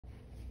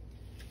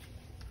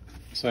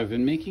So I've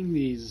been making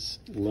these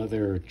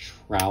leather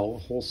trowel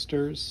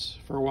holsters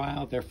for a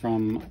while. They're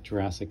from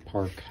Jurassic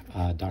Park.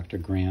 Dr.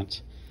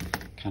 Grant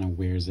kind of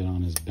wears it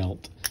on his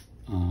belt.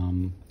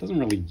 Doesn't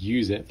really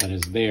use it, but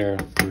is there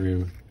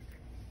through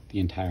the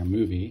entire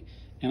movie.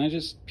 And I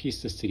just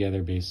pieced this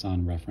together based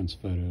on reference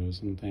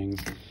photos and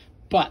things.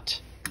 But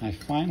I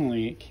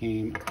finally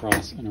came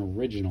across an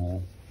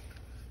original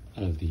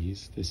of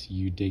these, this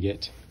You Dig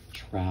It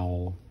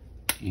trowel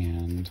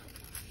and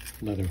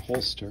leather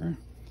holster.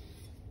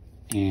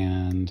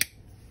 And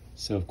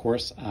so of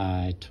course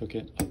I took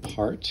it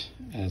apart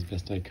as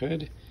best I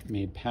could,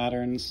 made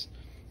patterns,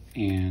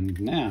 and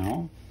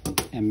now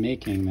am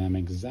making them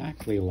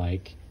exactly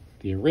like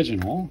the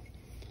original.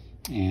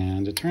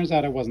 And it turns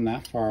out I wasn't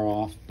that far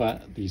off,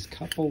 but these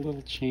couple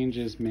little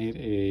changes made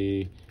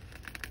a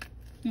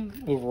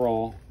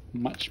overall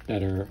much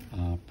better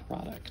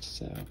product.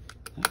 So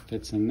that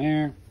fits in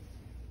there,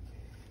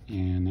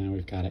 and now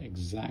we've got it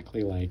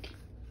exactly like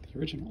the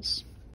originals.